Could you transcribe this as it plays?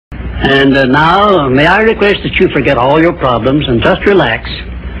And now, may I request that you forget all your problems and just relax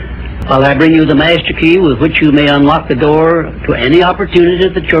while I bring you the master key with which you may unlock the door to any opportunity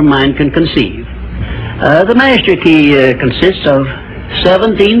that your mind can conceive. The master key consists of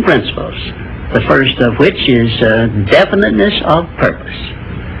 17 principles, the first of which is definiteness of purpose.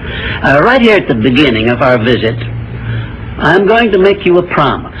 Right here at the beginning of our visit, I'm going to make you a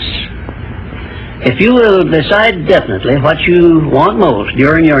promise. If you will decide definitely what you want most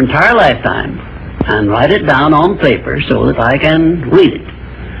during your entire lifetime and write it down on paper so that I can read it,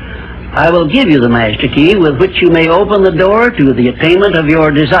 I will give you the master key with which you may open the door to the attainment of your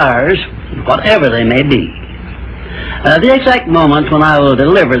desires, whatever they may be. The exact moment when I will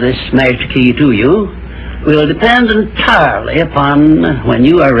deliver this master key to you will depend entirely upon when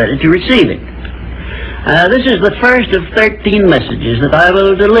you are ready to receive it. This is the first of 13 messages that I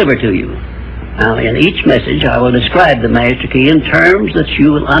will deliver to you. Now, in each message, I will describe the master key in terms that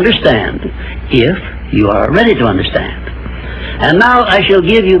you will understand, if you are ready to understand. And now I shall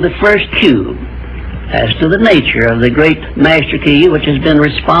give you the first cue as to the nature of the great master key which has been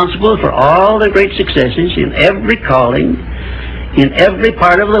responsible for all the great successes in every calling, in every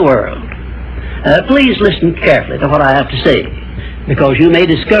part of the world. Please listen carefully to what I have to say, because you may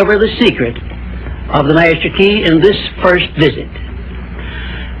discover the secret of the master key in this first visit.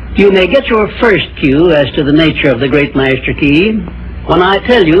 You may get your first cue as to the nature of the great master key when I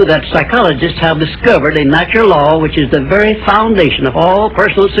tell you that psychologists have discovered a natural law which is the very foundation of all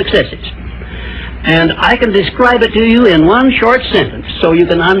personal successes. And I can describe it to you in one short sentence so you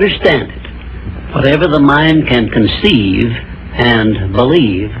can understand it. Whatever the mind can conceive and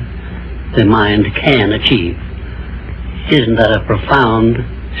believe, the mind can achieve. Isn't that a profound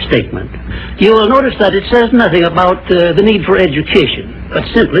statement? You will notice that it says nothing about the need for education, but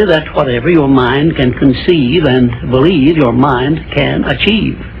simply that whatever your mind can conceive and believe, your mind can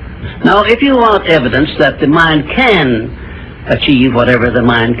achieve. Now, if you want evidence that the mind can achieve whatever the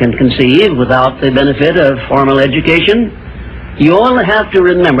mind can conceive without the benefit of formal education, you only have to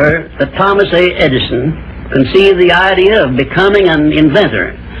remember that Thomas A. Edison conceived the idea of becoming an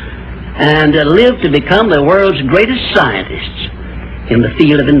inventor and lived to become the world's greatest scientist in the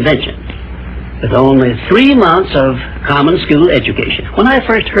field of invention, with only 3 months of common school education. When I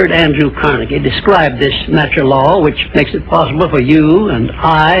first heard Andrew Carnegie describe this natural law, which makes it possible for you and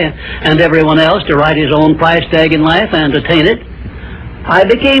I and everyone else to write his own price tag in life and attain it, I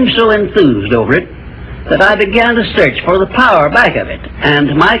became so enthused over it that I began to search for the power back of it,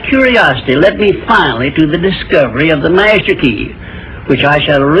 and my curiosity led me finally to the discovery of the master key, which I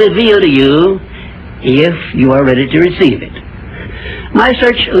shall reveal to you if you are ready to receive it. My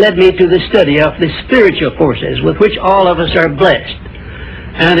search led me to the study of the spiritual forces with which all of us are blessed.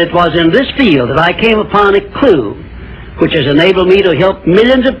 And it was in this field that I came upon a clue which has enabled me to help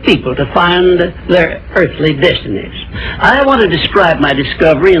millions of people to find their earthly destinies. I want to describe my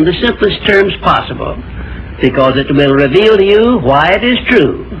discovery in the simplest terms possible, because it will reveal to you why it is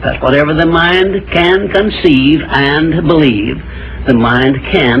true that whatever the mind can conceive and believe, the mind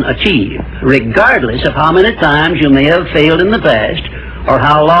can achieve, regardless of how many times you may have failed in the past or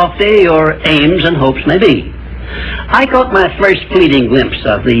how lofty your aims and hopes may be. I caught my first fleeting glimpse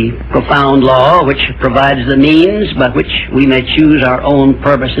of the profound law which provides the means by which we may choose our own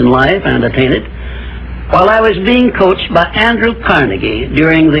purpose in life and attain it while I was being coached by Andrew Carnegie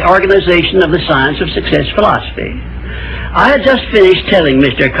during the organization of the Science of Success philosophy. I had just finished telling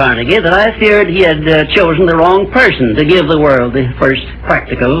Mr. Carnegie that I feared he had chosen the wrong person to give the world the first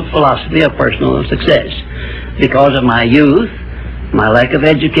practical philosophy of personal success because of my youth, my lack of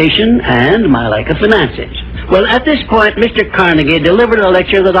education, and my lack of finances. Well, at this point, Mr. Carnegie delivered a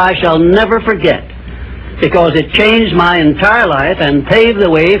lecture that I shall never forget because it changed my entire life and paved the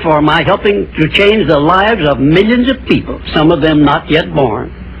way for my helping to change the lives of millions of people, some of them not yet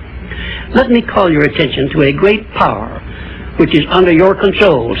born. Let me call your attention to a great power which is under your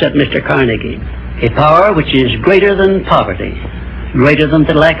control, said Mr. Carnegie, a power which is greater than poverty, greater than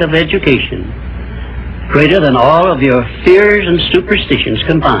the lack of education, greater than all of your fears and superstitions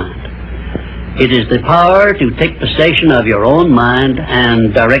combined. It is the power to take possession of your own mind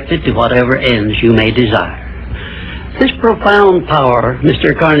and direct it to whatever ends you may desire. This profound power,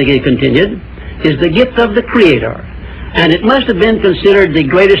 Mr. Carnegie continued, is the gift of the Creator, and it must have been considered the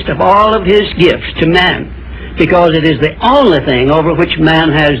greatest of all of His gifts to man, because it is the only thing over which man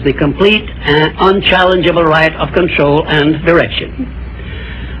has the complete and unchallengeable right of control and direction.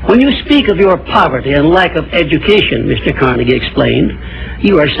 When you speak of your poverty and lack of education, Mr. Carnegie explained,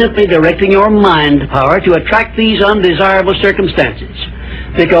 you are simply directing your mind power to attract these undesirable circumstances,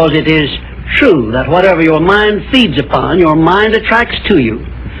 because it is true that whatever your mind feeds upon, your mind attracts to you.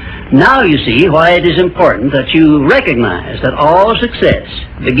 Now you see why it is important that you recognize that all success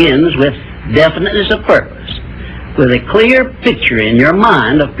begins with definiteness of purpose, with a clear picture in your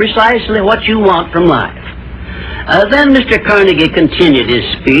mind of precisely what you want from life. Then Mr. Carnegie continued his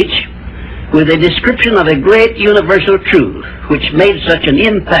speech with a description of a great universal truth which made such an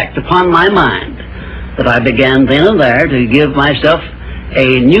impact upon my mind that I began then and there to give myself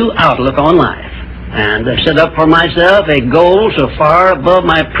a new outlook on life, and set up for myself a goal so far above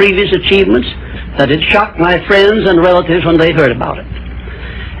my previous achievements that it shocked my friends and relatives when they heard about it.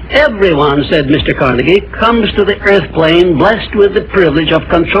 Everyone, said Mr. Carnegie, comes to the earth plane blessed with the privilege of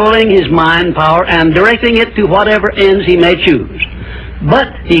controlling his mind power and directing it to whatever ends he may choose.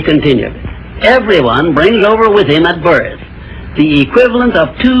 But, he continued, everyone brings over with him at birth the equivalent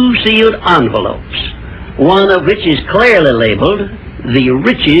of 2 sealed envelopes, one of which is clearly labeled, the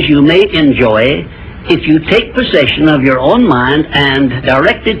riches you may enjoy if you take possession of your own mind and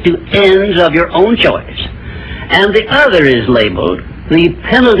direct it to ends of your own choice. And the other is labeled, the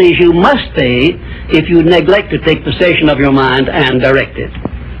penalties you must pay if you neglect to take possession of your mind and direct it.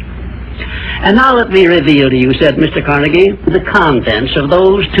 And now let me reveal to you, said Mr. Carnegie, the contents of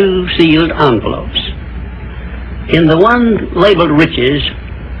those 2 sealed envelopes. In the one labeled riches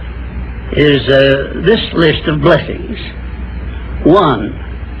is this list of blessings.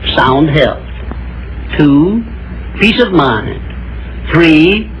 1, sound health. 2, peace of mind.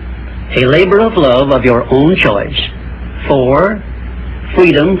 3, a labor of love of your own choice. 4,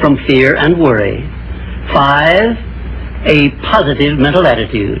 freedom from fear and worry. 5, a positive mental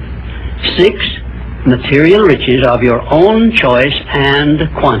attitude. 6, material riches of your own choice and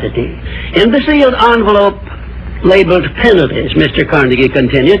quantity. In the sealed envelope labeled penalties, Mr. Carnegie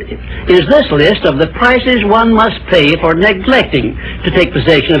continued, is this list of the prices one must pay for neglecting to take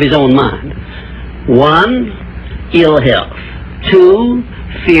possession of his own mind. 1, ill health. 2,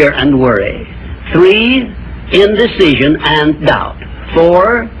 fear and worry. 3, indecision and doubt.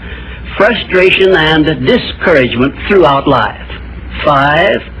 4, frustration and discouragement throughout life.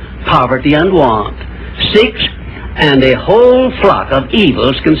 5, poverty and want. 6, and a whole flock of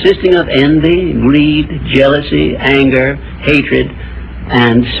evils consisting of envy, greed, jealousy, anger, hatred,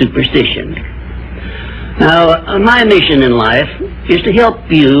 and superstition. Now, my mission in life is to help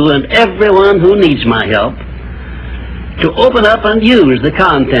you and everyone who needs my help to open up and use the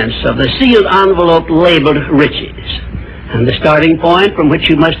contents of the sealed envelope labeled riches. And the starting point from which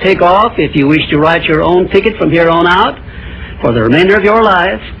you must take off if you wish to write your own ticket from here on out for the remainder of your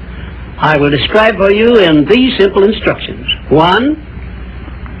life, I will describe for you in these simple instructions. 1,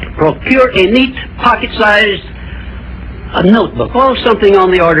 procure a neat pocket-sized notebook, or something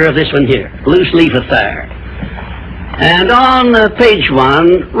on the order of this one here, loose leaf affair. And on page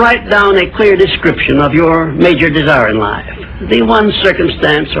 1, write down a clear description of your major desire in life, the one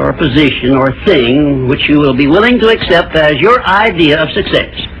circumstance or position or thing which you will be willing to accept as your idea of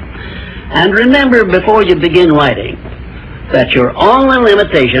success. And remember before you begin writing that your only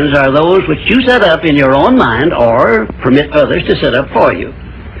limitations are those which you set up in your own mind or permit others to set up for you.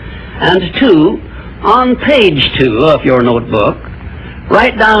 And 2, on page 2 of your notebook,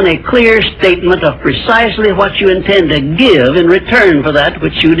 write down a clear statement of precisely what you intend to give in return for that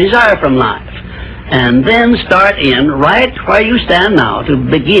which you desire from life. And then start in right where you stand now to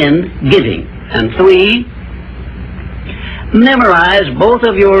begin giving. And 3, memorize both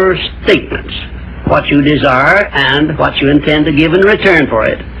of your statements, what you desire and what you intend to give in return for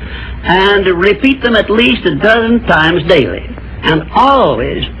it, and repeat them at least a dozen times daily. And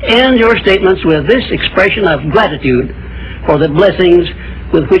always end your statements with this expression of gratitude for the blessings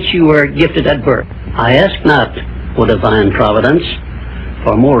with which you were gifted at birth. I ask not, O divine providence,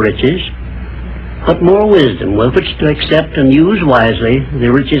 for more riches, but more wisdom with which to accept and use wisely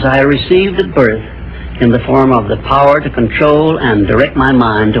the riches I received at birth in the form of the power to control and direct my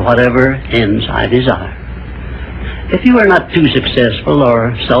mind to whatever ends I desire. If you are not too successful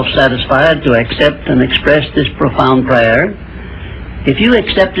or self-satisfied to accept and express this profound prayer, if you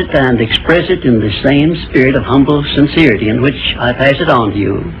accept it and express it in the same spirit of humble sincerity in which I pass it on to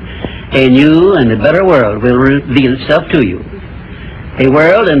you, a new and a better world will reveal itself to you. A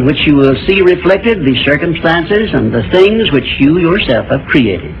world in which you will see reflected the circumstances and the things which you yourself have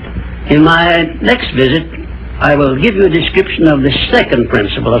created. In my next visit, I will give you a description of the second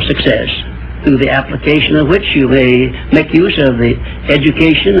principle of success, through the application of which you may make use of the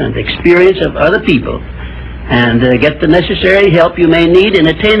education and experience of other people and get the necessary help you may need in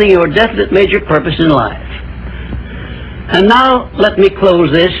attaining your definite major purpose in life. And now let me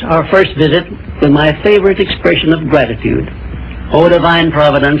close this, our first visit, with my favorite expression of gratitude. O divine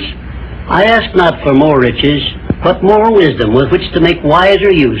providence, I ask not for more riches, but more wisdom with which to make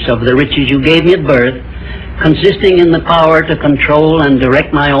wiser use of the riches you gave me at birth, consisting in the power to control and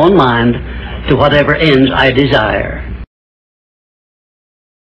direct my own mind to whatever ends I desire.